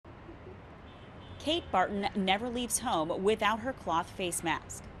Kate Barton never leaves home without her cloth face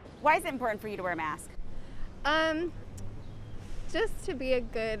mask. Why is it important for you to wear a mask? Um, just to be a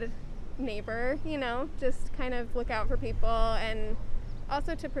good neighbor, just kind of look out for people and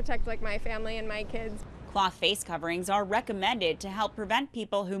also to protect like my family and my kids. Cloth face coverings are recommended to help prevent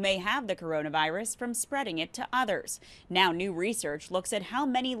people who may have the coronavirus from spreading it to others. Now, new research looks at how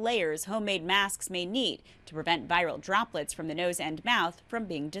many layers homemade masks may need to prevent viral droplets from the nose and mouth from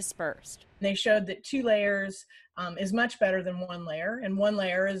being dispersed. They showed that 2 layers is much better than 1 layer, and 1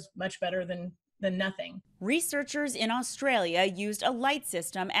 layer is much better than nothing. Researchers in Australia used a light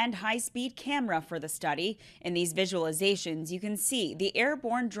system and high-speed camera for the study. In these visualizations, you can see the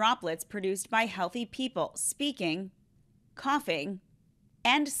airborne droplets produced by healthy people speaking, coughing,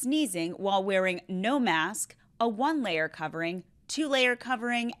 and sneezing while wearing no mask, a 1-layer covering, 2-layer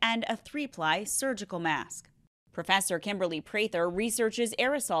covering, and a 3-ply surgical mask. Professor Kimberly Prather researches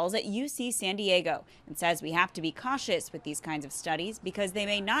aerosols at UC San Diego and says we have to be cautious with these kinds of studies because they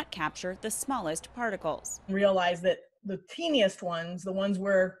may not capture the smallest particles. Realize that the teeniest ones, the ones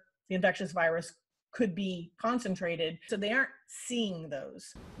where the infectious virus could be concentrated, so they aren't seeing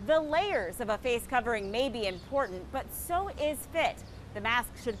those. The layers of a face covering may be important, but so is fit. The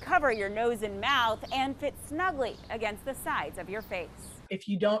mask should cover your nose and mouth and fit snugly against the sides of your face. If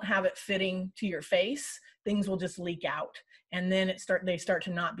you don't have it fitting to your face, things will just leak out, and then they start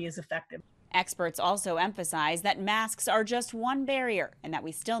to not be as effective. Experts also emphasize that masks are just one barrier and that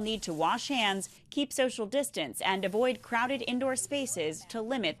we still need to wash hands, keep social distance, and avoid crowded indoor spaces to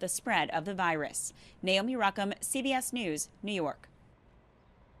limit the spread of the virus. Naomi Ruckham, CBS News, New York.